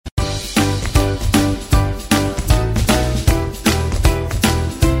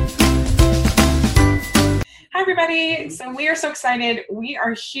everybody. So we are so excited. We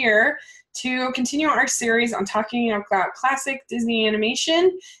are here to continue our series on talking about classic Disney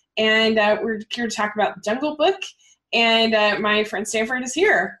animation. And we're here to talk about Jungle Book. And my friend Stanford is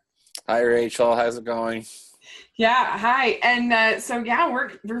here. Hi, Rachel. How's it going? Yeah, hi. And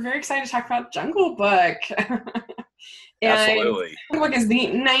we're very excited to talk about Jungle Book. Absolutely. Jungle Book is the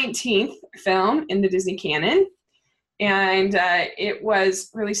 19th film in the Disney canon. And it was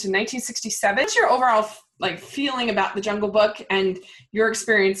released in 1967. What's your overall feeling about the Jungle Book and your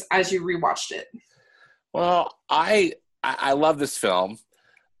experience as you rewatched it? Well, I love this film.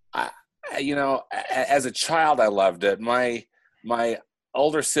 As a child, I loved it. My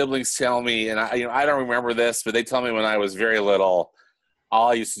older siblings tell me, and I don't remember this, but they tell me when I was very little, all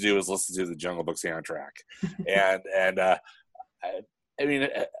I used to do was listen to the Jungle Book soundtrack,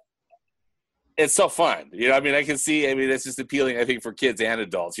 it's so fun. I can see, it's just appealing, I think, for kids and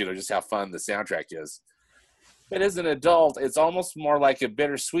adults, just how fun the soundtrack is. But as an adult, it's almost more like a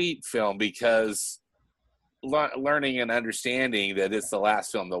bittersweet film because learning and understanding that it's the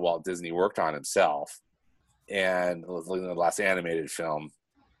last film that Walt Disney worked on himself and the last animated film.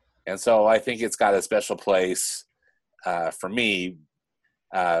 And so I think it's got a special place for me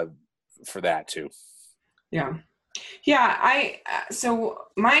for that too. Yeah. Yeah, so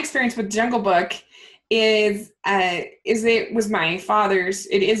my experience with Jungle Book is it is my father's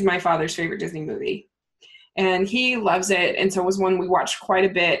favorite Disney movie, and he loves it, and so it was one we watched quite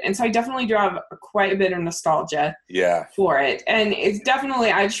a bit, and so I definitely do have quite a bit of nostalgia for it, and it's definitely,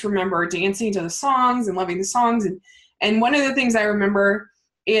 I just remember dancing to the songs and loving the songs, and one of the things I remember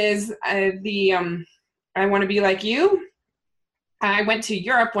is I Want to Be Like You. I went to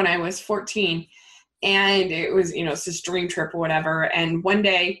Europe when I was 14. And it was, it's this dream trip or whatever. And one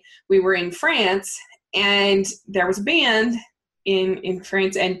day we were in France and there was a band in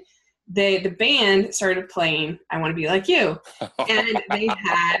France, and the band started playing I Want to Be Like You. And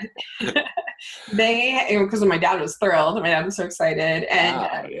because my dad was thrilled. My dad was so excited. And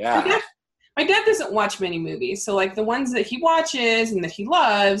my dad doesn't watch many movies. So the ones that he watches and that he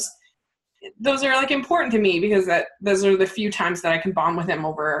loves, those are important to me because those are the few times that I can bond with him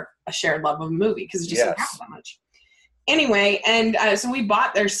over a shared love of a movie because it just doesn't happen that much. Anyway, and so we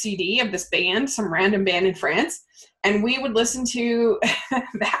bought their CD of this band, some random band in France, and we would listen to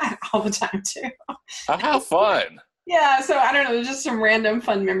that all the time too. Oh, how fun! Yeah, so I don't know, just some random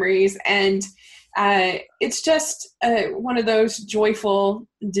fun memories, and it's just one of those joyful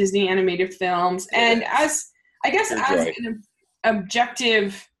Disney animated films. And as an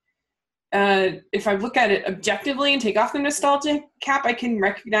objective. If I look at it objectively and take off the nostalgia cap, I can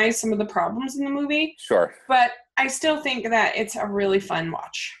recognize some of the problems in the movie. Sure. But I still think that it's a really fun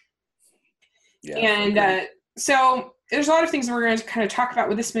watch. Yeah. And so there's a lot of things that we're going to kind of talk about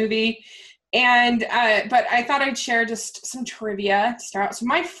with this movie. And but I thought I'd share just some trivia to start out. So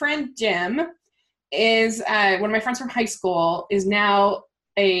my friend Jim is one of my friends from high school, is now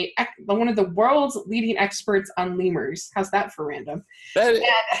one of the world's leading experts on lemurs. How's that for random? That is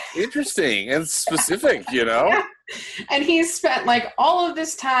interesting and specific, Yeah. And he's spent all of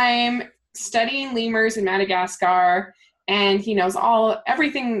this time studying lemurs in Madagascar, and he knows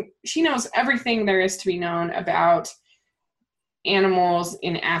everything. She knows everything there is to be known about animals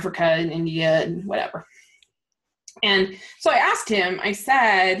in Africa and India and whatever. And so I asked him, I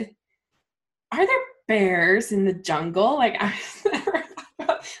said, are there bears in the jungle? I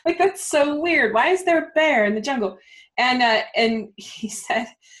that's so weird. Why is there a bear in the jungle? And he said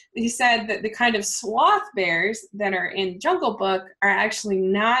that the kind of sloth bears that are in Jungle Book are actually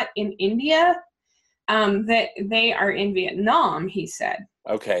not in India. That they are in Vietnam, he said.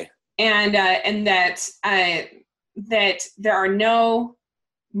 Okay. And that there are no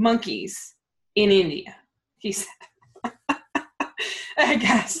monkeys in India, he said. I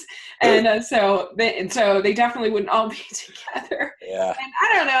guess. And so they definitely wouldn't all be together. Yeah. And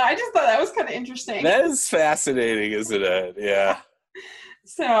I don't know. I just thought that was kind of interesting. That is fascinating, isn't it? Yeah.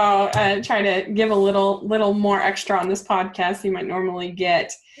 So try to give a little more extra on this podcast you might normally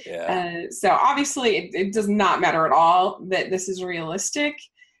get. Yeah. So obviously it does not matter at all that this is realistic.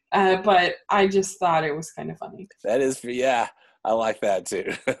 But I just thought it was kind of funny. That is, yeah. I like that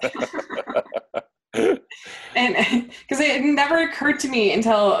too. And because it never occurred to me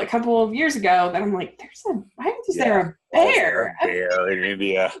until a couple of years ago that I'm like, why is there a bear? A bear in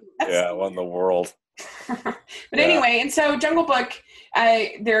India. Won the world. But anyway, and so Jungle Book,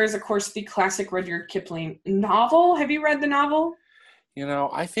 there is of course the classic Rudyard Kipling novel. Have you read the novel?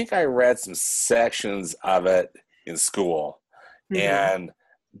 I think I read some sections of it in school,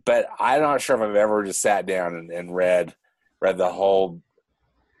 but I'm not sure if I've ever just sat down and read the whole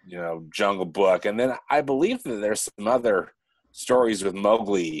Jungle Book, and then I believe that there's some other stories with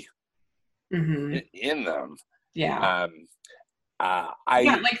Mowgli in them. Yeah. Yeah,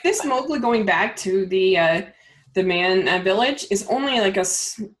 like this Mowgli going back to the man village is only like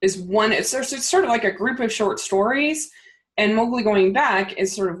one. It's sort of like a group of short stories, and Mowgli going back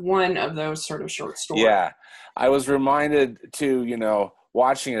is sort of one of those sort of short stories. Yeah, I was reminded too,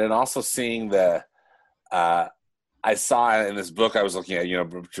 watching it and also seeing the. I saw in this book I was looking at,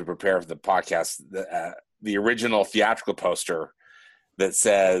 to prepare for the podcast, the original theatrical poster that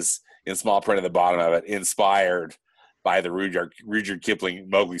says in small print at the bottom of it, inspired by the Rudyard Kipling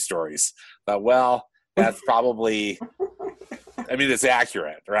Mowgli stories. But well, that's probably, it's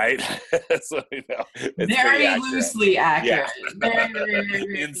accurate, right? So, it's very loosely accurate. Yeah.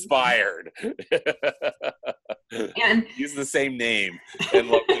 Very inspired. And use the same name and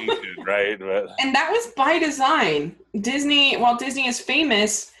location, right? And that was by design. Walt Disney is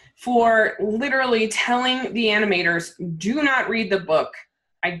famous for literally telling the animators, do not read the book.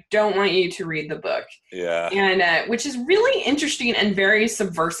 I don't want you to read the book. Yeah. And which is really interesting and very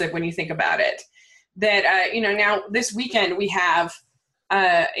subversive when you think about it. That, now this weekend we have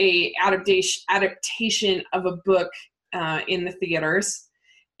a adaptation of a book in the theaters.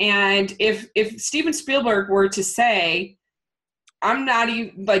 And if Steven Spielberg were to say, I'm not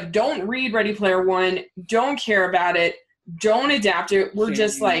even, don't read Ready Player One, don't care about it, don't adapt it, we're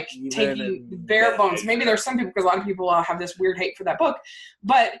just taking bare bones. Maybe there's some people, because a lot of people have this weird hate for that book,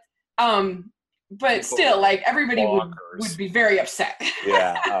 but still, everybody would be very upset.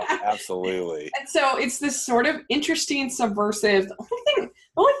 Yeah, absolutely. And so it's this sort of interesting, subversive. The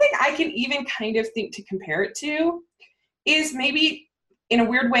only thing I can even kind of think to compare it to is maybe, in a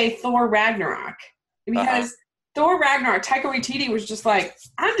weird way, Thor Ragnarok. Because Thor Ragnarok, Taika Waititi was just like,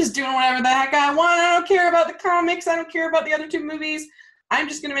 I'm just doing whatever the heck I want. I don't care about the comics. I don't care about the other two movies. I'm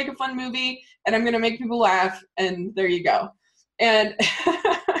just going to make a fun movie, and I'm going to make people laugh, and there you go. And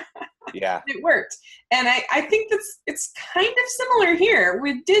yeah, it worked. And I think it's kind of similar here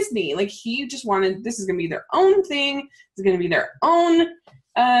with Disney. He just wanted, this is going to be their own thing. It's going to be their own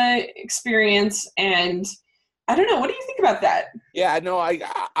experience, and I don't know. What do you think about that? Yeah, no,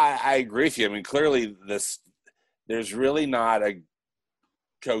 I agree with you. Clearly there's really not a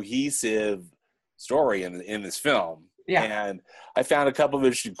cohesive story in this film. Yeah. And I found a couple of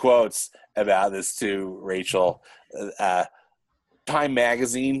interesting quotes about this too, Rachel. Time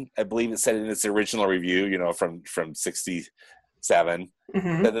Magazine, I believe it said in its original review, from 1967,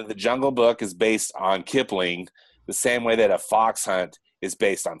 that the Jungle Book is based on Kipling the same way that a fox hunt is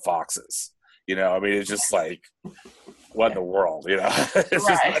based on foxes. It's just what in the world, it's just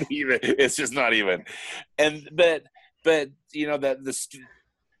not even. It's just not even. And but that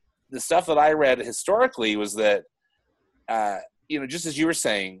the stuff that I read historically was that just as you were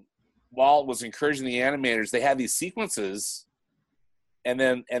saying, Walt was encouraging the animators. They had these sequences, and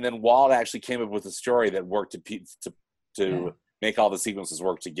then Walt actually came up with a story that worked to make all the sequences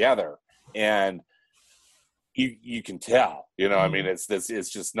work together, and you can tell. It's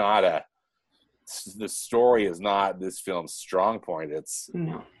just not the story is not this film's strong point. It's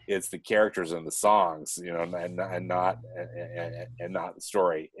the characters and the songs, and not the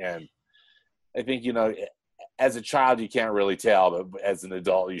story. And I think as a child you can't really tell, but as an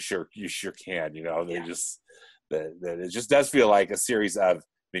adult you sure can. They just that it just does feel like a series of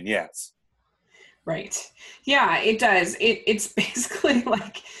vignettes. Right. Yeah, it does. It's basically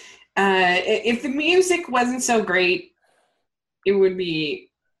if the music wasn't so great, it would be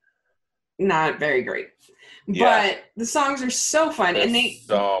not very great. Yeah. But the songs are so fun. They're and they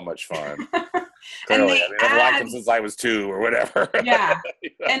so much fun. And I've liked them since I was 2 or whatever. Yeah.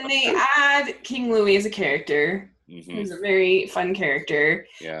 And they add King Louie as a character. Who's a very fun character.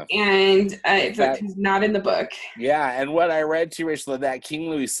 Yeah. And he's not in the book. Yeah, and what I read too, Rachel, that King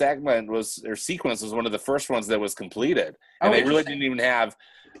Louie sequence was one of the first ones that was completed. And they really didn't even have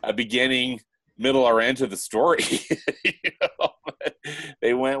a beginning, middle, or end to the story.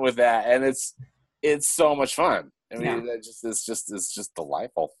 They went with that, and it's so much fun. It's just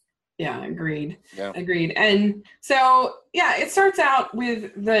delightful. Yeah, agreed. Yeah. Agreed. And so, it starts out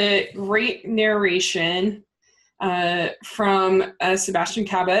with the great narration from Sebastian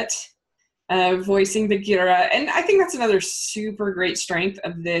Cabot voicing Bagheera. And I think that's another super great strength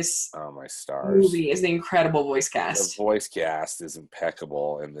of this my stars movie is the incredible voice cast. The voice cast is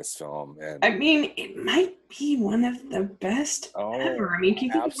impeccable in this film. And it might be one of the best ever. Can you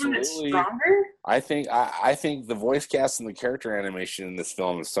think of one that's stronger? I think the voice cast and the character animation in this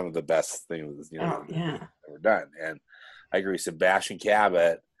film is some of the best things ever done. And I agree. Sebastian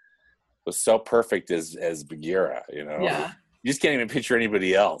Cabot was so perfect as Bagheera. Yeah. You just can't even picture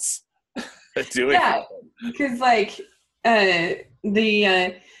anybody else doing Yeah, it. because like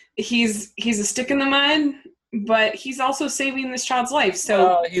he's a stick in the mud, but he's also saving this child's life. So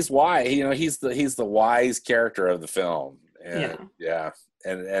Well, he's wise. He's the wise character of the film, and yeah,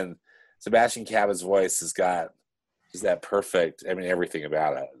 and Sebastian Cabot's voice has got just that perfect. I mean, everything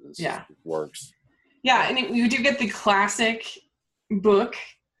about it. It works. yeah, and you do get the classic book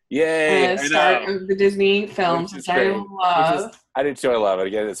Yay! I start know, of the Disney which films, is which I great. love. I do too. I love it.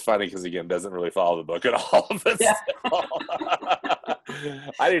 Again, it's funny because it doesn't really follow the book at all. But Yeah.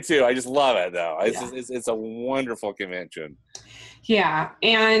 I do too. I just love it though. Yeah. It's a wonderful convention. Yeah,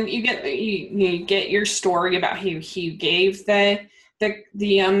 and you get your story about how he gave the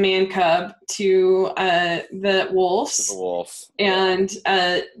young man cub to the wolves. To the wolves. And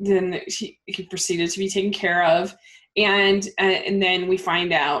then he proceeded to be taken care of, and then we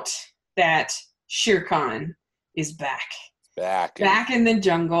find out that Shere Khan is back in the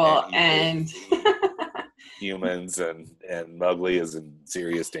jungle, and humans and Mowgli is in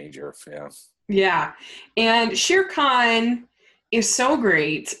serious danger. Yeah, and Shere Khan is so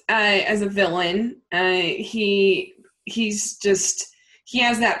great as a villain. He's just. He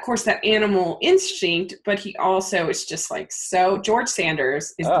has that, of course, that animal instinct, but he also is just like so. George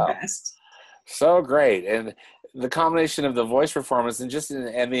Sanders is the best. So great, and the combination of the voice performance and just in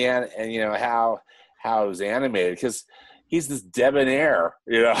the end, and how it was animated, because he's this debonair,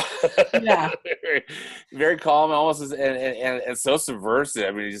 Yeah, very, very calm, almost, and so subversive.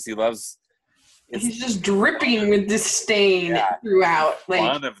 I mean, he loves. He's just dripping with disdain throughout. Like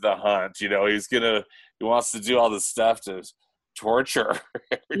fun of the hunt, he wants to do all this stuff to torture.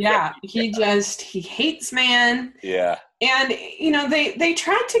 Yeah, he hates man. Yeah. And they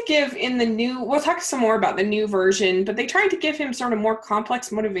tried to give in the new, we'll talk some more about the new version, but they tried to give him sort of more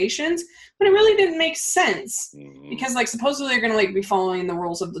complex motivations, but it really didn't make sense. Because like supposedly they're gonna be following the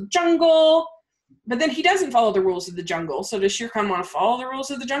rules of the jungle, but then he doesn't follow the rules of the jungle. So does Shere Khan want to follow the rules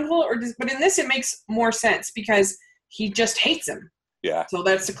of the jungle, but in this it makes more sense because he just hates him. Yeah. So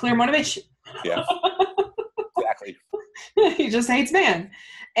that's a clear motivation. Yeah. Exactly. He just hates man.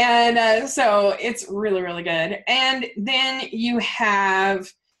 And so it's really, really good. And then you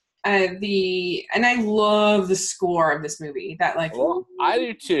have and I love the score of this movie. Well, I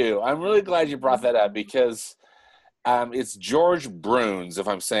do too. I'm really glad you brought that up because it's George Bruns, if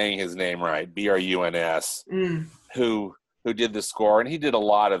I'm saying his name right, Bruns, who did the score, and he did a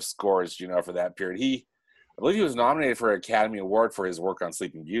lot of scores, for that period. I believe he was nominated for an Academy Award for his work on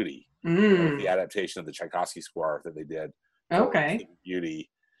Sleeping Beauty, the adaptation of the Tchaikovsky score that they did. Okay. Sleeping Beauty,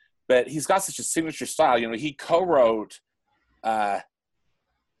 but he's got such a signature style. He co-wrote Yoho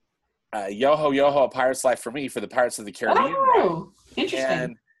Yoho, A Pirate's Life for Me for the Pirates of the Caribbean. Oh,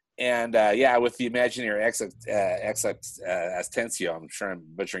 interesting. And with the Imaginary Astencio, I'm sure I'm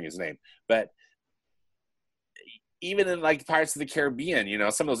butchering his name, but even in like Pirates of the Caribbean,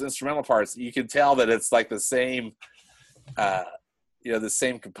 some of those instrumental parts, you can tell that it's like the same, the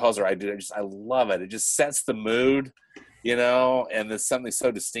same composer. I love it. It just sets the mood, and there's something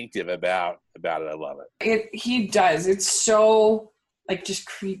so distinctive about it. I love it. He does. It's so like just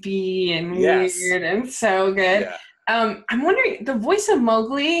creepy and weird and so good. Yeah. I'm wondering, the voice of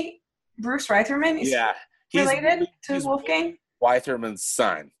Mowgli, Bruce Reitherman, is related to Wolfgang? Reitherman's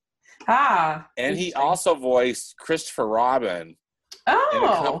son. And he also voiced Christopher Robin in a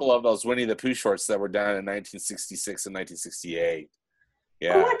couple of those Winnie the Pooh shorts that were done in 1966 and 1968.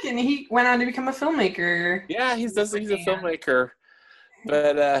 Yeah. Oh, look, and he went on to become a filmmaker. Yeah, he's a filmmaker.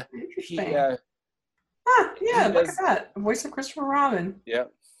 But look at that. Voice of Christopher Robin.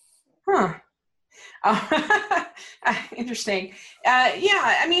 Yep. Huh. Interesting.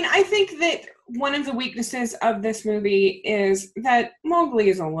 I think that one of the weaknesses of this movie is that Mowgli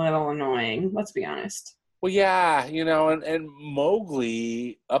is a little annoying. Let's be honest. Well, yeah, and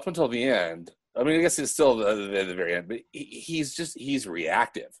Mowgli up until the end. I mean, I guess it's still the very end, but he's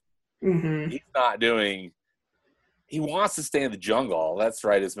reactive. Mm-hmm. He's not doing. He wants to stay in the jungle. That's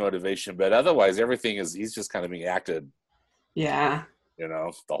right, his motivation. But otherwise, he's just kind of being acted. Yeah.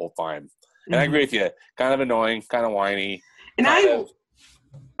 The whole time. And I agree with you. Kind of annoying, kind of whiny. And I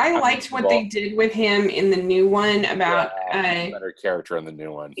liked what they did with him in the new one about better character in the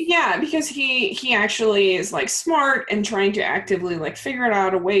new one. Yeah, because he actually is like smart and trying to actively like figure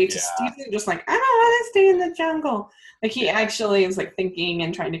out a way to just like, I don't want to stay in the jungle. Like he actually is like thinking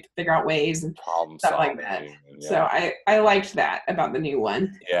and trying to figure out ways and problem stuff like that. Yeah. So I liked that about the new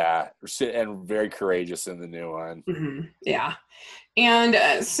one. Yeah, and very courageous in the new one. Mm-hmm. Yeah. And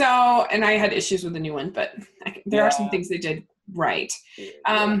and I had issues with the new one, but there are some things they did right.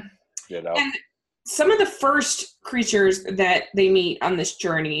 And some of the first creatures that they meet on this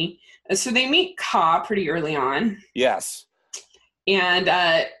journey. So they meet Ka pretty early on. Yes. And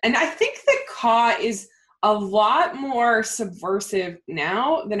I think that Ka is a lot more subversive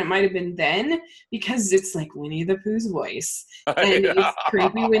now than it might have been then, because it's like Winnie the Pooh's voice and it's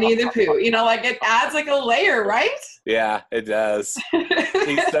creepy Winnie the Pooh. You know, like it adds like a layer, right? Yeah, it does.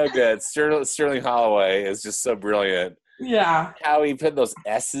 He's so good. Sterling Holloway is just so brilliant. Yeah. How he put those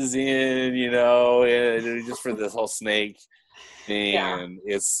S's in, you know, and just for this whole snake thing, and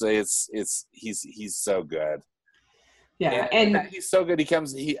it's he's so good. Yeah, and he's so good.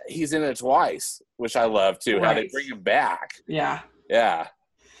 He's in it twice, which I love too. Right. How they bring him back. Yeah. Yeah.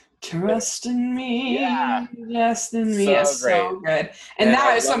 Trust in me. Yeah. Trust in me. So it's great. So good. And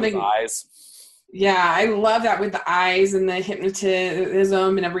that is something. Eyes. Yeah, I love that with the eyes and the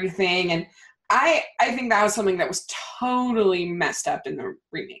hypnotism and everything. And I think that was something that was totally messed up in the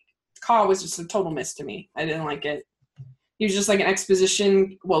remake. Ka was just a total miss to me. I didn't like it. He was just like an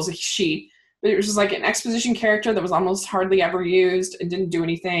exposition. Well, it was a she. But it was just like an exposition character that was almost hardly ever used and didn't do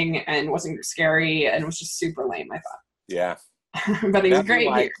anything and wasn't scary and was just super lame, I thought. Yeah. But he was great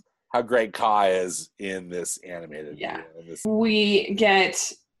like here. How great Ka is in this animated video. This. We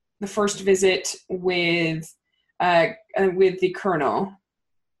get the first visit with the Colonel,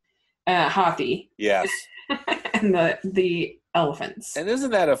 Hathi. Yes. And the elephants. And isn't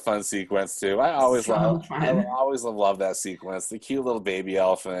that a fun sequence too? I always love that sequence. The cute little baby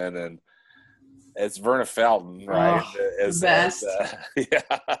elephant, and it's Verna Felton, right? The best.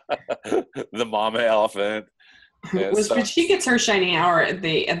 The mama elephant. But she gets her shining hour at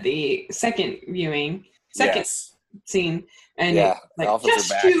the second viewing, scene, and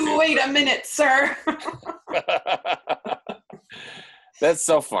just you wait a minute, sir. That's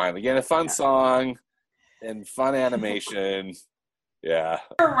so fun. Again, a fun song and fun animation. Yeah.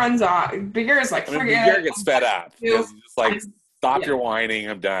 Bear runs off. Bear is like, Bear gets fed up. He's just like, stop your whining.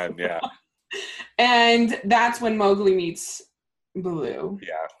 I'm done. Yeah. And that's when Mowgli meets Baloo.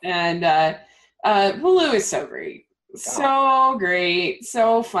 Yeah. And Baloo is so great. So great.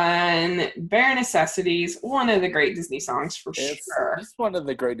 So fun. Bare Necessities. One of the great Disney songs for sure. It's one of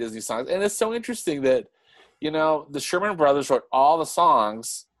the great Disney songs. And it's so interesting that, you know, the Sherman Brothers wrote all the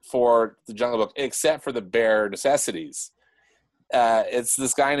songs for the Jungle Book except for the Bare Necessities. It's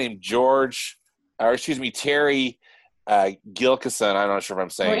this guy named Terry Gilkison. I'm not sure if I'm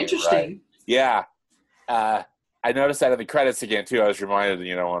saying interesting. It right. Yeah. I noticed that in the credits again, too. I was reminded,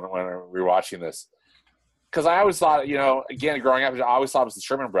 you know, when we were watching this. Because I always thought, you know, again, growing up, I always thought it was the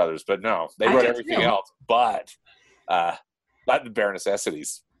Sherman Brothers. But no, they wrote everything else. But the Bare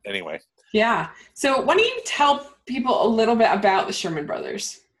Necessities. Anyway. Yeah. So why don't you tell people a little bit about the Sherman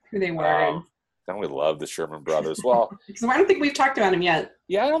Brothers, who they were? Don't we love the Sherman Brothers? Well, because I don't think we've talked about them yet.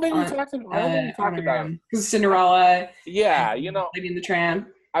 Yeah, I don't think we've talked about them. Because Cinderella. Yeah, you know. Lady and the Tramp.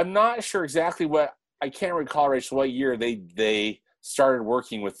 I'm not sure exactly I can't recall, Rachel, what year they started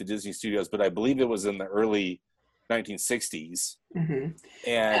working with the Disney Studios, but I believe it was in the early 1960s. Mm-hmm.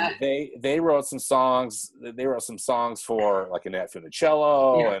 And they wrote some songs. They wrote some songs for like Annette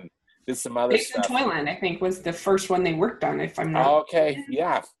Funicello and did some other stuff. Babes in Toyland, I think, was the first one they worked on, if I'm not okay,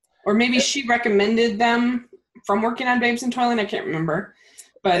 yeah. Or maybe she recommended them from working on Babes in Toyland. I can't remember.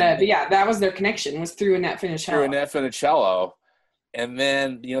 But yeah, that was their connection, was through Annette Funicello. And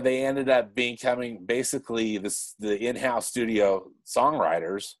then, you know, they ended up becoming basically the in-house studio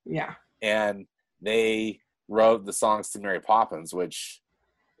songwriters. Yeah. And they wrote the songs to Mary Poppins, which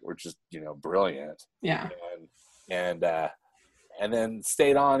were just, you know, brilliant. Yeah. And then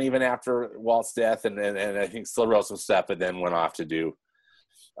stayed on even after Walt's death, and I think still wrote some stuff, but then went off to do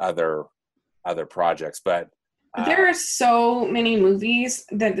other projects. But there are so many movies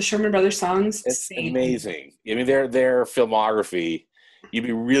that the Sherman Brothers songs. It's amazing. I mean, their filmography, you'd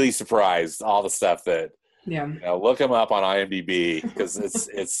be really surprised all the stuff that. Yeah. You know, look them up on IMDb because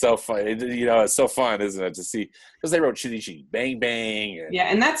it's so fun. You know, it's so fun, isn't it, to see, because they wrote Chitty Chitty Bang Bang.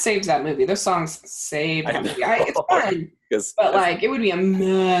 And that saves that movie. Those songs save that movie. It's fun. But like, it would be a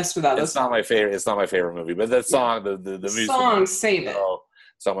mess without those. It's not my favorite. It's not my favorite movie, but that song, the music songs save it.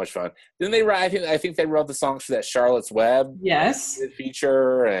 So much fun. Then they write. I think they wrote the songs for that Charlotte's Web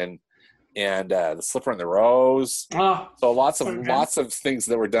feature and the Slipper and the Rose. Oh, so lots of things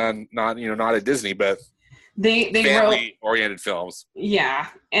that were done not at Disney, but they family oriented films. Yeah,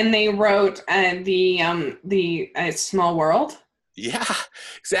 and they wrote the Small World. Yeah,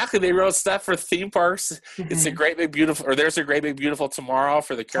 exactly. They wrote stuff for theme parks. Mm-hmm. It's a Great Big Beautiful, or There's a Great Big Beautiful Tomorrow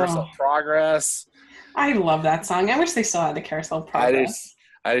for the Carousel of Progress. I love that song. I wish they still had the Carousel of Progress.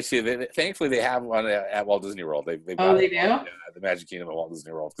 I just see. Thankfully, they have one at Walt Disney World. They do? The Magic Kingdom at Walt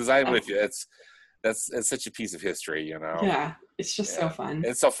Disney World. Because I'm with you. it's such a piece of history, you know. Yeah, it's just so Yeah. fun.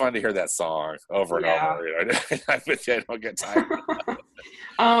 It's so fun to hear that song over and Yeah. over. You know? I bet you I don't get tired.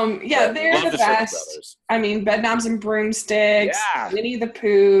 Yeah, But they're love the the Sherman best. Brothers. I mean, Bedknobs and Broomsticks, Yeah. Winnie the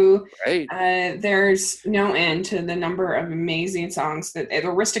Pooh. Right. There's no end to the number of amazing songs that the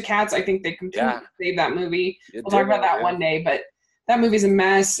Aristocats. I think they completely Yeah. saved that movie. It We'll talk about did, that yeah. one day, but that movie's a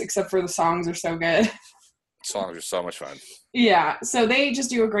mess. Except for the songs are so good. Songs are so much fun. Yeah, so they just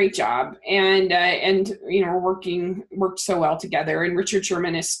do a great job, and you know, worked so well together. And Richard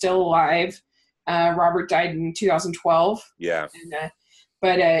Sherman is still alive. Robert died in 2012. Yeah. And,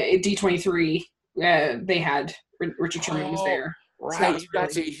 but at D23, they had Richard Sherman was there. Right, So that was you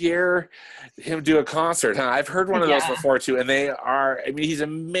got really- to hear him do a concert, huh? I've heard one of those Yeah. before too, and they are. I mean, he's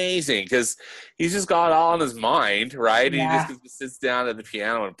amazing because he's just got all in his mind, right? Yeah. He just sits down at the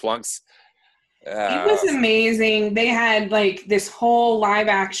piano and plunks. It was amazing. They had like this whole live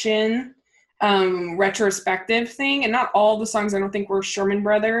action retrospective thing, and not all the songs I don't think were Sherman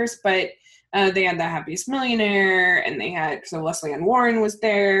Brothers, but they had The Happiest Millionaire, and they had so Leslie Ann Warren was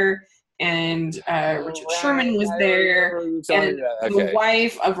there, and Richard Sherman was there, and the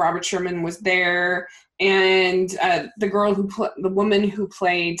wife of Robert Sherman was there, and the woman who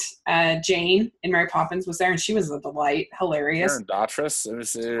played Jane in Mary Poppins was there, and she was a delight, hilarious. Karen Dotrice.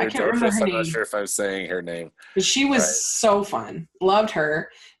 I can't remember her I'm name. not sure if I'm saying her name. But she was so fun. Loved her.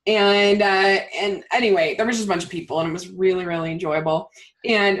 And anyway, there was just a bunch of people, and it was really, really enjoyable.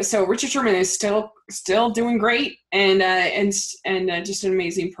 And so Richard Sherman is still doing great, and just an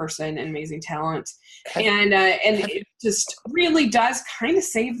amazing person, and amazing talent. And it just really does kind of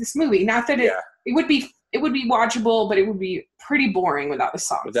save this movie. Not that it would be watchable, but it would be pretty boring without the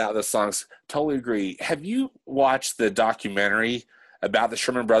songs. Without the songs, totally agree. Have you watched the documentary about the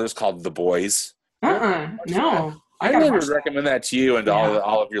Sherman Brothers called The Boys? No. I really would recommend that to you and to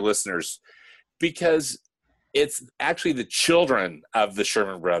all of your listeners, because it's actually the children of the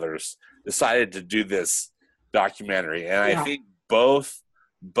Sherman Brothers decided to do this documentary, and I think both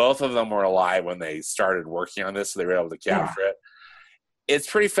of them were alive when they started working on this, so they were able to capture it. It's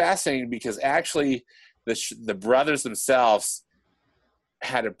pretty fascinating because actually the brothers themselves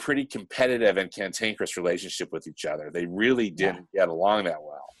had a pretty competitive and cantankerous relationship with each other. They really didn't get along that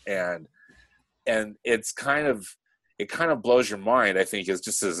well, and it kind of blows your mind, I think, as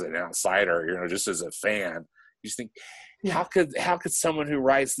just as an outsider, you know, just as a fan. You just think, how could someone who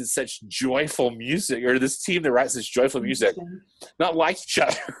writes this such joyful music, or this team that writes this joyful music, not like each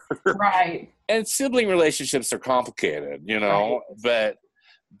other? Right. And sibling relationships are complicated, you know. Right.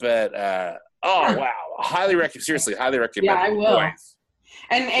 But wow, highly recommend. Yeah, I will. Boys.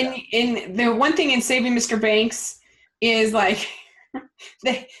 And the one thing in Saving Mr. Banks is like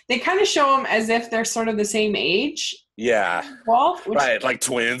they kind of show them as if they're sort of the same age. Yeah. Right, like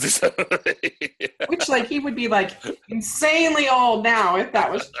twins or something. Which, like, he would be like insanely old now if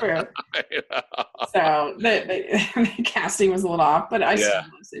that was true. So the casting was a little off, but I still love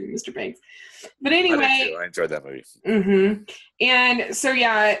Saving Mr. Banks. But anyway, I enjoyed that movie. Mm-hmm. And so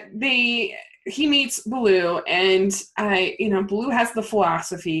he meets Baloo, and Baloo has the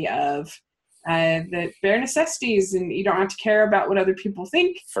philosophy of the bare necessities, and you don't have to care about what other people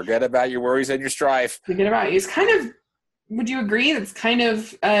think. Forget about your worries and your strife. Forget about it. It's kind of. Would you agree? It's kind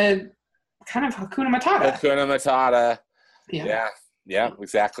of Hakuna Matata. Hakuna Matata. Yeah,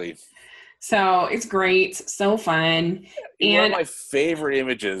 exactly. So it's great, so fun. And one of my favorite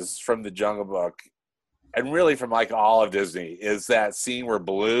images from the Jungle Book, and really from like all of Disney, is that scene where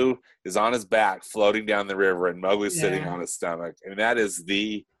Baloo is on his back floating down the river and Mowgli's sitting on his stomach. And that is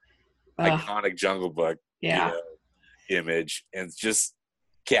the iconic Jungle Book image, and just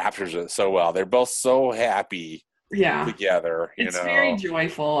captures it so well. They're both so happy together. It's very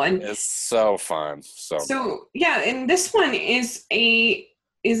joyful, and it's so fun. So and this one is a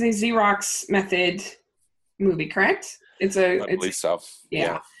Xerox method movie, correct? I believe so.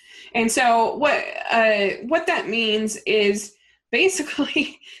 Yeah. And so what that means is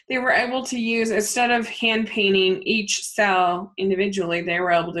basically they were able to use, instead of hand painting each cell individually, they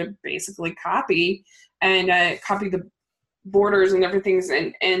were able to basically copy the borders and everything,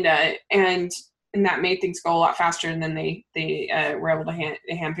 and that made things go a lot faster, and then they were able to hand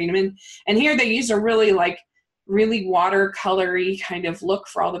paint them in. And here they used a really watercolory kind of look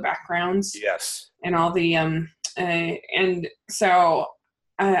for all the backgrounds. Yes. And all the and so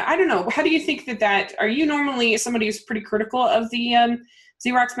I don't know. How do you think that? Are you normally somebody who's pretty critical of the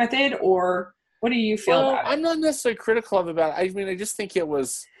Xerox method, or what do you feel about it? I'm not necessarily critical of it. I mean, I just think it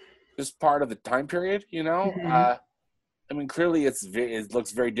was just part of the time period, you know. Mm-hmm. I mean, clearly it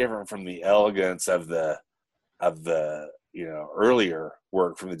looks very different from the elegance of the earlier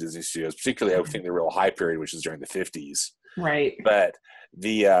work from the Disney studios, particularly I think the real high period, which is during the 50s. Right. But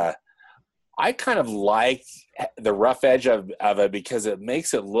I kind of like the rough edge of it because it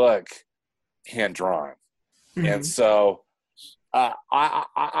makes it look hand drawn. Mm-hmm. And so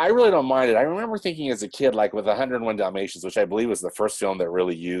I really don't mind it. I remember thinking as a kid, like with 101 Dalmatians, which I believe was the first film that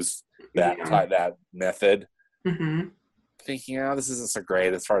really used that that method, mm-hmm. thinking, this isn't so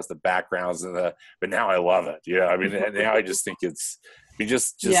great as far as the backgrounds but now I love it. I mean, and now I just think it's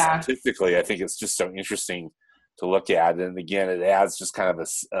just scientifically, I think it's just so interesting to look at. And again, it adds just kind of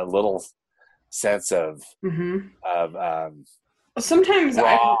a little sense of sometimes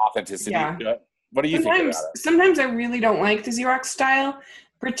raw authenticity. Yeah. What do you think about it? Sometimes I really don't like the Xerox style,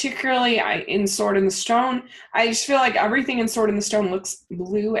 particularly in Sword in the Stone. I just feel like everything in Sword in the Stone looks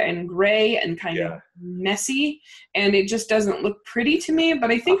blue and gray and kind of messy, and it just doesn't look pretty to me.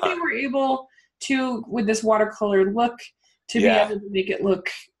 But I think they were able to, with this watercolor look, to be able to make it look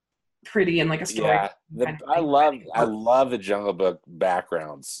pretty and like a story. Yeah, I love the Jungle Book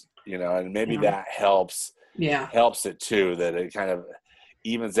backgrounds, and maybe that helps. Yeah, helps it too, that it kind of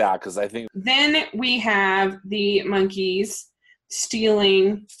evens out, because I think then we have the monkeys steal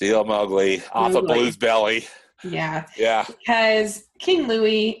Mowgli off of Blue's belly. Yeah. Yeah. Because King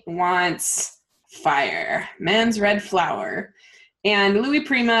Louie wants fire, man's red flower. And Louis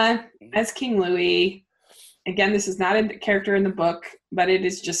Prima as King Louie, again, this is not a character in the book, but it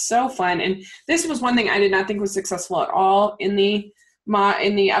is just so fun. And this was one thing I did not think was successful at all in the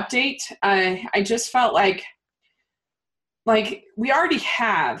update. I just felt like we already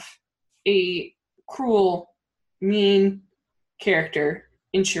have a cruel, mean character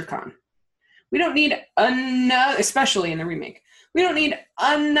in Shere Khan. We don't need another, especially in the remake. We don't need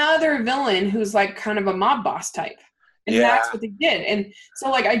another villain who's like kind of a mob boss type. And that's what they did. And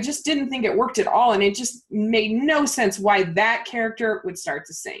so I just didn't think it worked at all. And it just made no sense why that character would start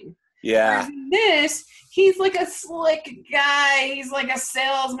to sing. Yeah. Whereas in this, he's like a slick guy. He's like a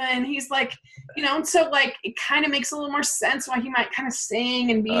salesman. He's like, and so it kind of makes a little more sense why he might kind of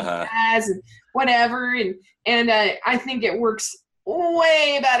sing and be jazz and whatever. And I think it works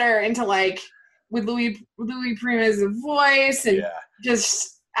way better into with Louis Prima's voice and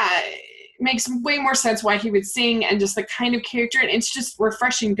just makes way more sense why he would sing and just the kind of character. And it's just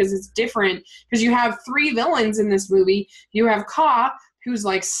refreshing because it's different, because you have three villains in this movie. You have Kaa, who's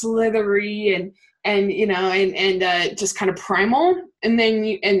slithery and just kind of primal, and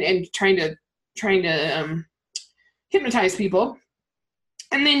then and trying to hypnotize people.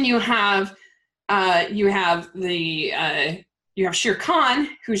 And then you have Shere Khan,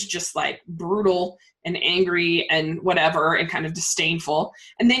 who's just brutal and angry and whatever and kind of disdainful.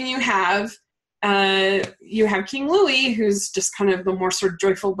 And then you have King Louie, who's just kind of the more sort of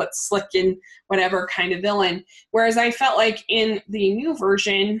joyful but slick and whatever kind of villain. Whereas I felt like in the new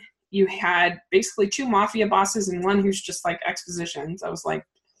version, you had basically two mafia bosses and one who's just expositions. I was like,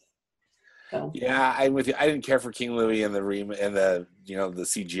 so. Yeah, I'm with you. I didn't care for King Louie in the the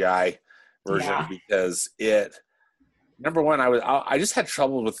CGI version because it. Number one, I just had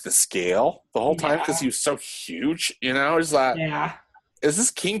trouble with the scale the whole time because he was so huge. I was like, is this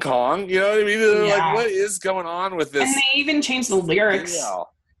King Kong? You know what I mean? What is going on with this? And they even changed the lyrics.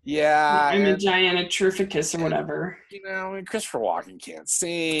 Yeah. I'm a Gigantotrificus or whatever. And Christopher Walken can't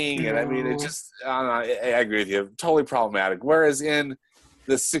sing. And I mean, it just, I don't know, I agree with you. Totally problematic. Whereas in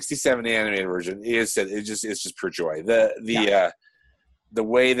the 67 animated version, it's just pure joy. The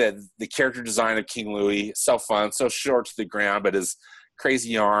way that the character design of King Louie, so fun, so short to the ground, but his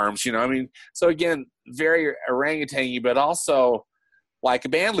crazy arms, so again, very orangutan-y, but also like a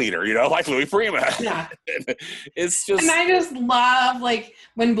band leader, like Louis Prima. Yeah. It's just. And I just love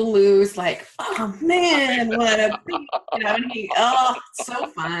when Baloo's oh man, what a thing, and it's so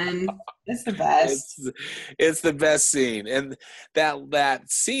fun. It's the best. It's the best scene. And that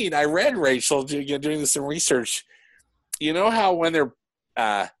scene, I read, Rachel, doing some research, how when they're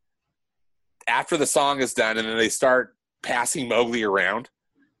after the song is done and then they start passing Mowgli around,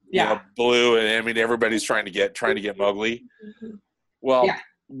 Baloo, and I mean everybody's trying to get Mowgli. Well,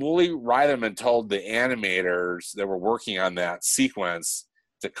 Wooly Reitherman told the animators that were working on that sequence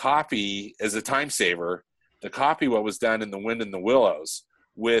to copy, as a time saver, to copy what was done in The Wind in the Willows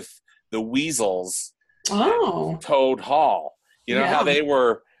with the weasels. Toad Hall. How they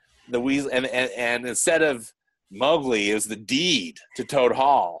were the weasel, and instead of Mowgli is the deed to Toad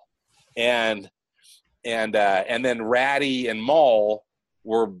Hall, and then Ratty and Mole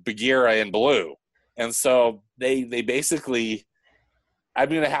were Bagheera and Baloo, and so they basically. I'm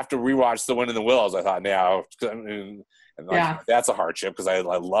gonna have to rewatch The Wind in the Willows. I thought now, that's a hardship because I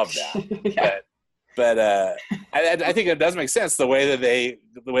love that. But I think it does make sense the way that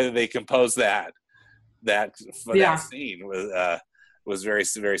they composed that scene was very,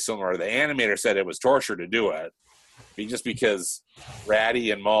 very similar. The animator said it was torture to do it, just because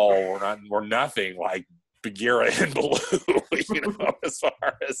Ratty and Mole were nothing like Bagheera and Baloo, as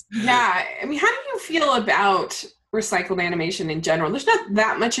far as. Yeah, I mean, how do you feel about recycled animation in general? There's not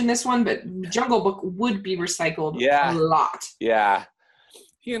that much in this one, but Jungle Book would be recycled a lot. Yeah.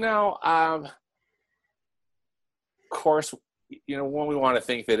 Of course, when we want to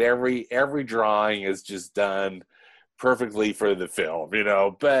think that every drawing is just done perfectly for the film,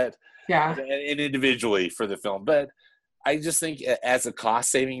 but and individually for the film. But I just think as a cost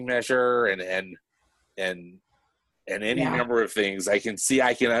saving measure and any number of things, I can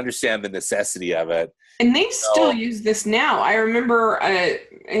understand the necessity of it. And they still use this now. I remember, I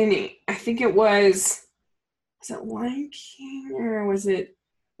think it was it Lion King or was it?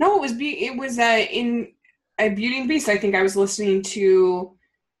 No, it was in Beauty and the Beast. I think I was listening to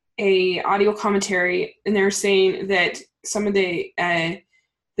a audio commentary, and they were saying that some of the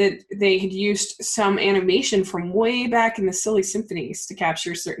that they had used some animation from way back in the Silly Symphonies to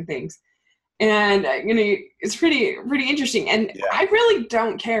capture certain things. And it's pretty interesting, and I really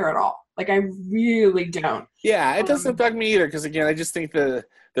don't care at all. Like, I really don't. Yeah, it doesn't bug me either, because again, I just think the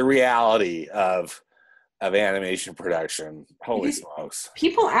reality of animation production, holy smokes,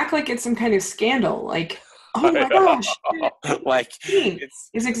 people act like it's some kind of scandal. Like, oh my gosh, like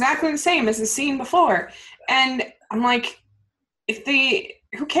it's exactly the same as the scene before, and I'm like,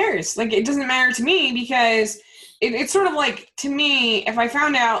 who cares? Like, it doesn't matter to me, because it's sort of like, to me, if I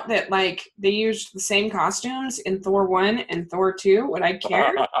found out that, like, they used the same costumes in Thor 1 and Thor 2, would I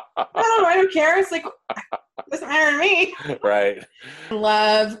care? No, I don't care. It's like, it doesn't matter to me. Right. I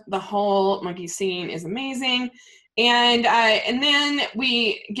love the whole monkey scene is amazing. And then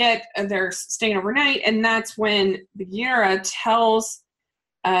we get, they're staying overnight, and that's when Bagheera tells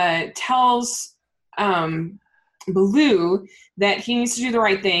Baloo that he needs to do the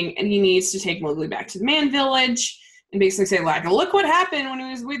right thing, and he needs to take Mowgli back to the man village and basically say, like, look what happened when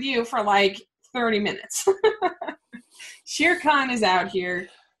he was with you for like 30 minutes. Shere Khan is out here.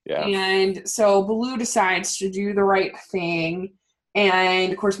 Yeah. And so Baloo decides to do the right thing.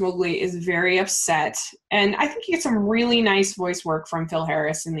 And of course, Mowgli is very upset. And I think he gets some really nice voice work from Phil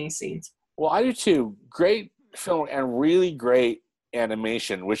Harris in these scenes. Well, I do too. Great film and really great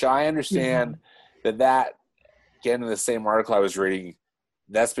animation, which I understand that again, in the same article I was reading,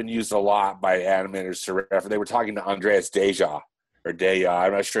 that's been used a lot by animators to refer. They were talking to Andreas Deja,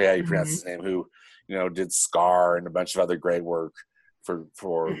 I'm not sure how you pronounce his name, who, did Scar and a bunch of other great work for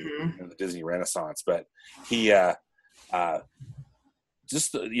the Disney Renaissance. But he,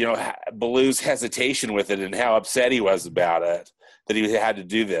 Baloo's hesitation with it and how upset he was about it, that he had to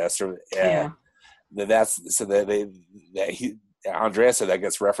do this, Andrea said that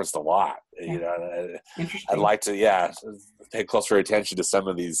gets referenced a lot. I'd like to, pay closer attention to some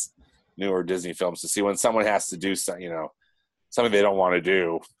of these newer Disney films to see when someone has to do something they don't want to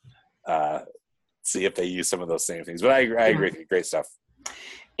do. See if they use some of those same things. But I agree, great stuff.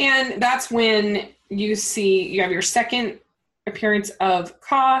 And that's when you have your second appearance of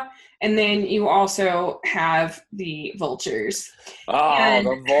Kaa, and then you also have the vultures.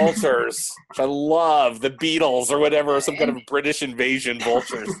 The vultures. I love the Beatles or whatever, some kind of British invasion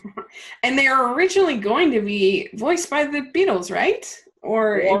vultures. And they are originally going to be voiced by the Beatles, right?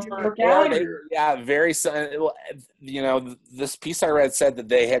 Or very. This piece I read said that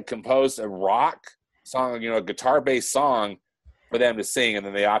they had composed a rock song, a guitar-based song for them to sing, and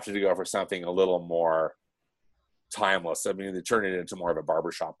then they opted to go for something a little more timeless. I mean, they turned it into more of a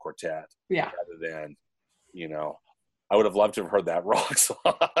barbershop quartet. Yeah. Rather than, I would have loved to have heard that rock song.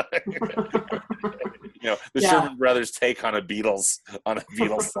 The Sherman Brothers take on a Beatles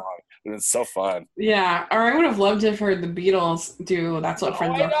song. It's so fun. Yeah. Or I would have loved to have heard the Beatles do That's What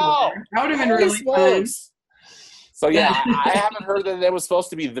Friends Are For. That would have been really fun. So I haven't heard that it was supposed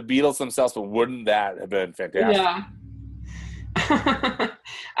to be the Beatles themselves, but wouldn't that have been fantastic? Yeah.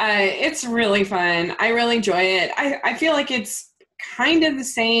 It's really fun. I really enjoy it. I feel like it's kind of the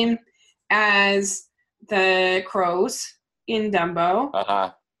same as the crows in Dumbo.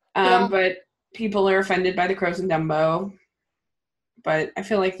 But people are offended by the crows in Dumbo. But I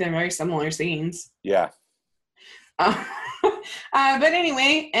feel like they're very similar scenes. Yeah. But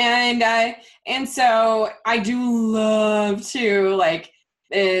anyway, and so I do love to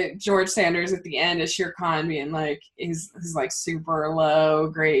George Sanders at the end as Shere Khan being like, he's like super low,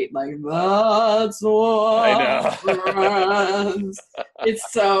 great, like, that's what I know.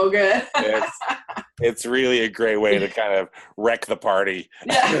 It's so good. It's really a great way to kind of wreck the party.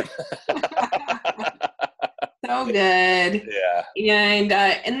 Yeah. so good. Yeah.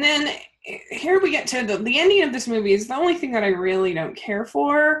 And then here we get to the ending of this movie is the only thing that I really don't care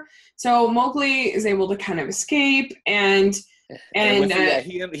for. So Mowgli is able to kind of escape, and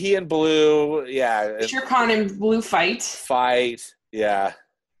he and Blue, Shere Khan and Blue fight. Yeah.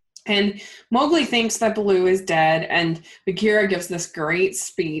 And Mowgli thinks that Baloo is dead, and Bagheera gives this great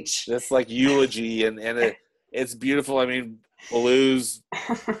speech. This like eulogy, and it's beautiful. I mean, Baloo's,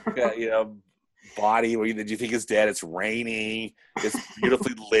 body. Did you think is dead? It's raining. It's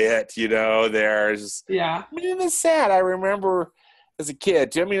beautifully lit. There's. Yeah. I mean, it's sad. I remember as a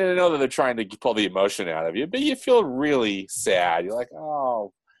kid. I mean, I know that they're trying to pull the emotion out of you, but you feel really sad. You're like,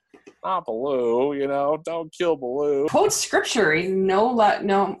 oh. Not Baloo, don't kill Baloo. Quote scripture, no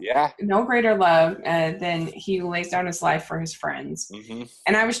greater love than he who lays down his life for his friends. Mm-hmm.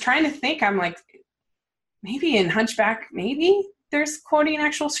 And I was trying to think, I'm like, maybe in Hunchback, maybe there's quoting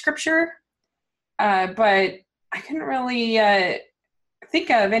actual scripture, but I couldn't really think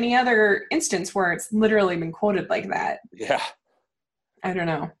of any other instance where it's literally been quoted like that. Yeah. I don't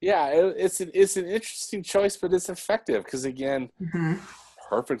know. Yeah, it's an interesting choice, but it's effective because, again,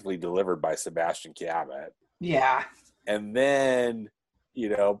 perfectly delivered by Sebastian Cabot. Yeah. And then,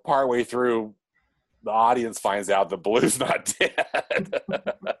 partway through, the audience finds out that Baloo's not dead.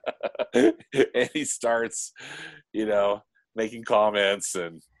 And he starts, making comments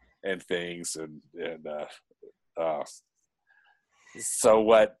and things. So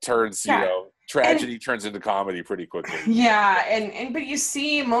what turns, tragedy turns into comedy pretty quickly. Yeah. But you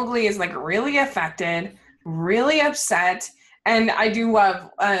see Mowgli is like really affected, really upset. And I do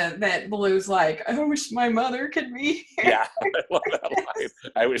love that Baloo's like, I wish my mother could be here. Yeah, I love that line.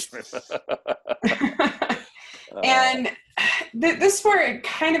 I wish my And this part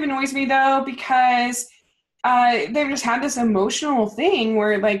kind of annoys me, though, because they've just had this emotional thing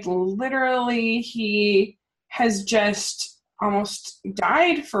where, like, literally he has just almost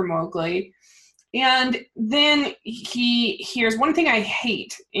died for Mowgli. And then he hears one thing I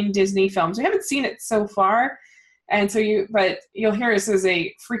hate in Disney films. We haven't seen it so far. But you'll hear this as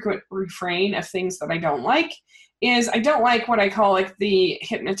a frequent refrain of things that I don't like, is I don't like what I call like the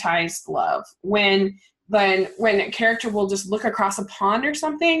hypnotized love. When a character will just look across a pond or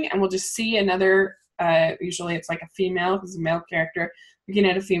something and we'll just see another, usually it's like a female, because it's a male character, looking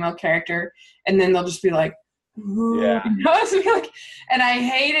at a female character, and then they'll just be like, ooh. Yeah. And I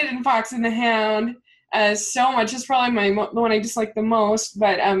hate it in Fox and the Hound so much. It's probably the one I dislike the most,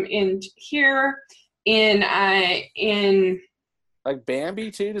 but in here, in like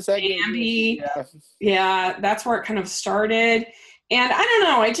Bambi too, does that Bambi? Yeah, that's where it kind of started, and I don't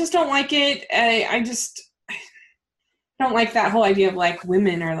know. I just don't like it. I just don't like that whole idea of like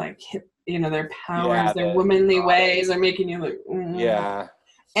women are like their powers, their womanly ways are making you like yeah.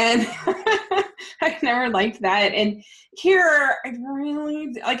 And I never liked that. And here, I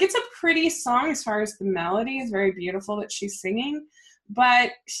really like. It's a pretty song as far as the melody is very beautiful that she's singing.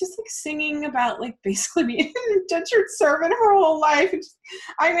 But she's like singing about like basically being an indentured servant her whole life.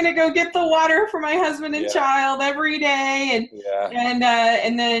 I'm gonna go get the water for my husband and child every day,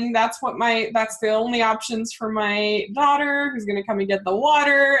 and then that's the only options for my daughter who's gonna come and get the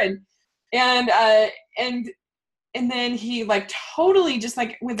water, and then he like totally just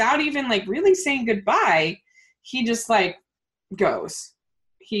like without even like really saying goodbye, he just like goes.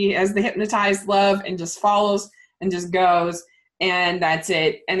 He has the hypnotized love and just follows and just goes. And that's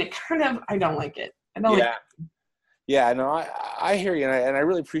it. And it kind of, I don't like it. I don't like it. Yeah, no, I hear you, and I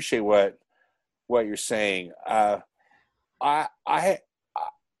really appreciate what you're saying. I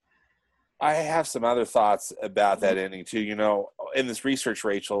have some other thoughts about that ending too. In this research,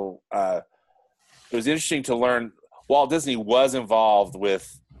 Rachel, it was interesting to learn Walt Disney was involved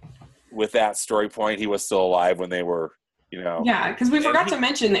with that story point. He was still alive when they were. Yeah, because we forgot to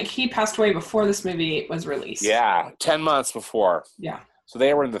mention that he passed away before this movie was released. Yeah, 10 months before. Yeah. So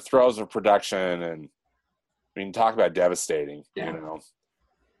they were in the throes of production, and I mean, talk about devastating, for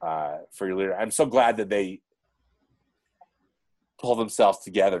your leader. I'm so glad that they pulled themselves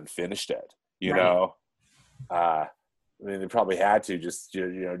together and finished it, know. I mean, they probably had to just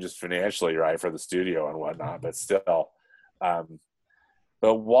financially, right, for the studio and whatnot, but still. But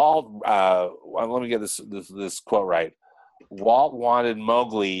Walt, let me get this quote right. Walt wanted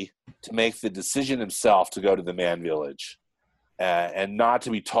Mowgli to make the decision himself to go to the Man Village, and not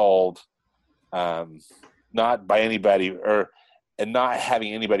to be told, not by anybody, and not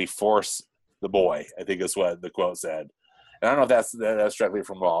having anybody force the boy. I think is what the quote said. And I don't know if that's directly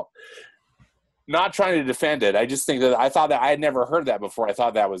from Walt. Not trying to defend it. I just think that I thought that I had never heard that before. I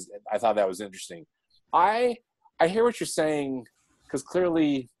thought that was interesting. I hear what you're saying, because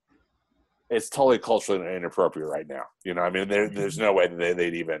clearly it's totally culturally inappropriate right now. You know, I mean, there's no way that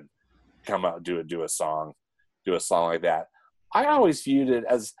they'd even come out and do a song like that. I always viewed it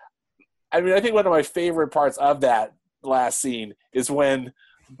as, I mean, I think one of my favorite parts of that last scene is when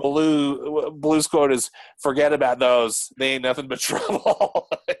Blue's quote is, "Forget about those. They ain't nothing but trouble."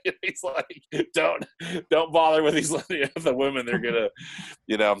 He's like, "Don't bother with these the women. They're gonna,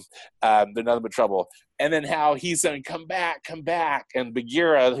 they're nothing but trouble." And then how he's saying, "Come back," and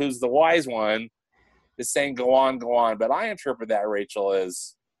Bagheera, who's the wise one, is saying, "Go on, go on." But I interpret that, Rachel,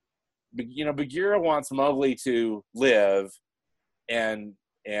 as, Bagheera wants Mowgli to live and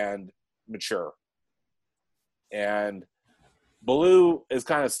mature, and Baloo is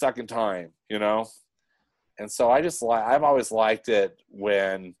kind of stuck in time, and so I've always liked it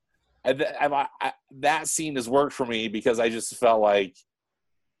when that scene has worked for me, because I just felt like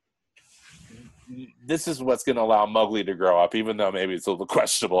this is what's going to allow Mowgli to grow up, even though maybe it's a little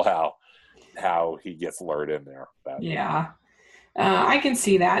questionable how he gets lured in there. But, yeah. I can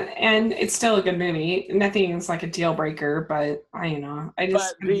see that, and it's still a good movie. Nothing's like a deal breaker, but I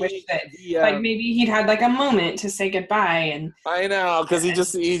just wish that maybe he'd had like a moment to say goodbye. And I know, because he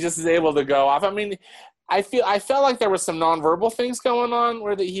just is able to go off. I mean, I felt like there was some nonverbal things going on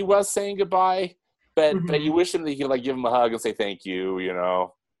where he was saying goodbye, but you wish him that he could like give him a hug and say thank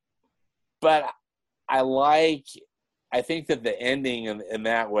you, But I think that the ending in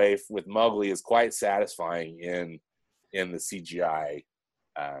that way with Mowgli is quite satisfying in the CGI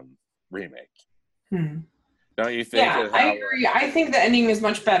remake. Don't you think? Yeah, I agree. I think the ending is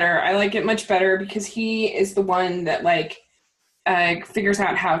much better. I like it much better because he is the one that figures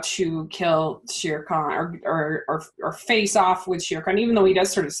out how to kill Shere Khan or face off with Shere Khan, even though he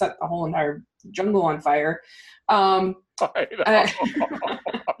does sort of set the whole entire jungle on fire. I know.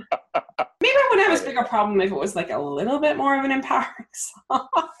 Maybe I wouldn't have as big a problem if it was like a little bit more of an empowering song.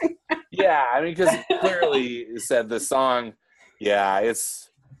 Yeah, I mean, because clearly you said the song, it's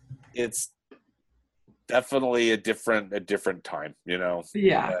definitely a different time,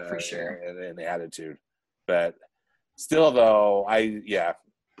 Yeah, for sure. And attitude, but still, though, I hear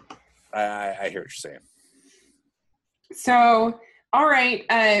what you're saying. So. All right.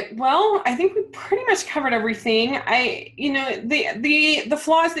 Well, I think we pretty much covered everything. The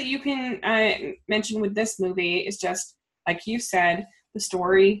flaws that you can mention with this movie is just, like you said, the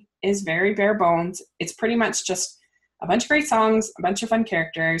story is very bare bones. It's pretty much just a bunch of great songs, a bunch of fun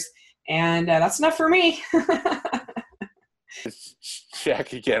characters, and that's enough for me.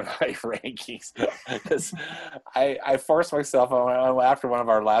 Check again my rankings, because I forced myself after one of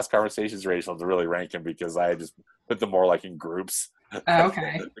our last conversations, Rachel, to really rank them, because I just put them more like in groups.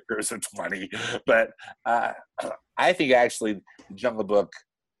 Okay. The groups of 20, but I think actually Jungle Book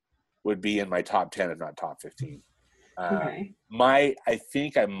would be in my top 10, if not top 15. Okay. I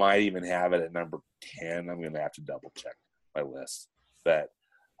think I might even have it at number 10. I'm going to have to double check my list, but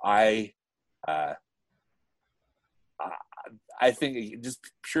I think just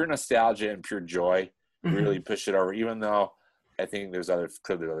pure nostalgia and pure joy really push it over, even though I think there's other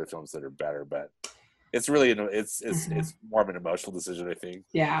films that are better, but it's really it's more of an emotional decision, I think.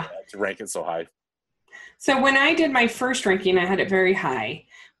 Yeah. To rank it so high. So when I did my first ranking, I had it very high,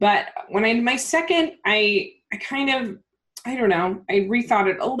 but when I did my second, I kind of, I don't know, I rethought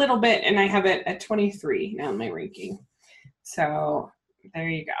it a little bit, and I have it at 23 now in my ranking. So there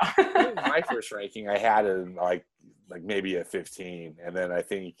you go. My first ranking, I had it in like maybe at 15, and then I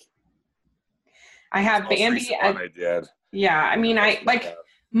think I have Bambi. I did. Yeah, I mean,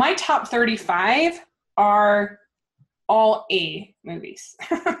 my top 35 are all A movies.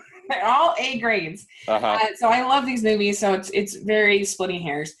 They're all A grades. So I love these movies. So it's very splitting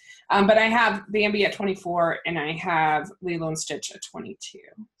hairs. But I have Bambi at 24, and I have Lilo and Stitch at 22.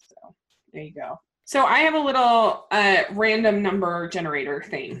 So there you go. So I have a little random number generator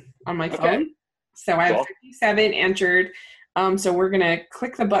thing on my phone. So I have 57 entered. So we're going to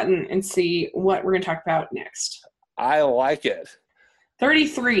click the button and see what we're going to talk about next. I like it.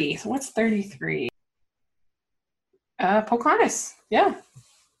 33. So what's 33? Pocahontas. Yeah.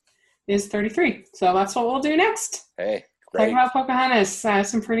 Is 33. So that's what we'll do next. Hey, great. Talk about Pocahontas.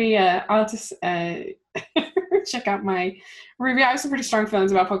 Some pretty, I'll just check out my review. I have some pretty strong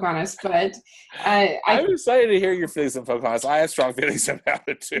feelings about Pocahontas, but I'm excited to hear your feelings on Pocahontas. I have strong feelings about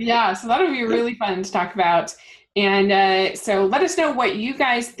it too. Yeah, so that'll be really fun to talk about. And so let us know what you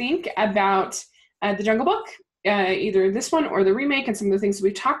guys think about The Jungle Book, either this one or the remake, and some of the things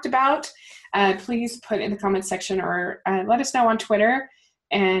we talked about. Please put in the comments section, or let us know on Twitter.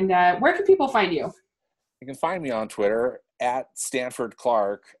 And where can people find you? You can find me on Twitter at Stanford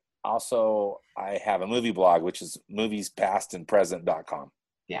Clark. Also, I have a movie blog, which is moviespastandpresent.com.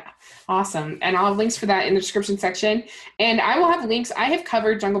 Yeah, awesome. And I'll have links for that in the description section. And I will have links. I have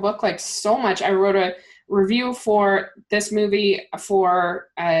covered Jungle Book like so much. I wrote a review for this movie for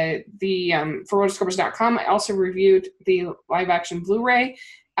for rotoscopers.com. I also reviewed the live action Blu-ray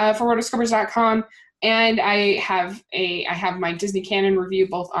for rotoscopers.com. And I have my Disney Canon review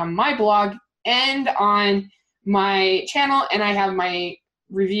both on my blog and on my channel. And I have my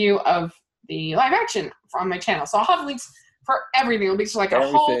review of the live action on my channel. So I'll have links for everything. It'll be just like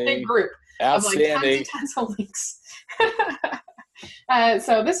a whole big group of like tons and tons of links.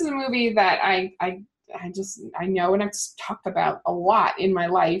 So this is a movie that I know and I've talked about a lot in my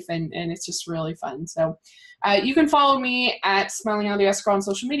life, and it's just really fun. So you can follow me at Smiling LDS Girl on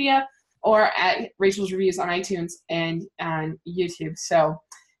social media, or at Rachel's Reviews on iTunes and on YouTube. So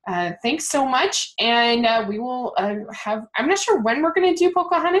thanks so much, and we will have, I'm not sure when we're going to do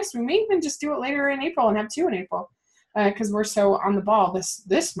Pocahontas. We may even just do it later in April and have 2 in April, because we're so on the ball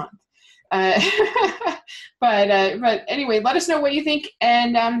this month. But anyway, let us know what you think,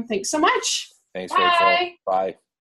 and thanks so much. Thanks, Bye. Rachel. Bye.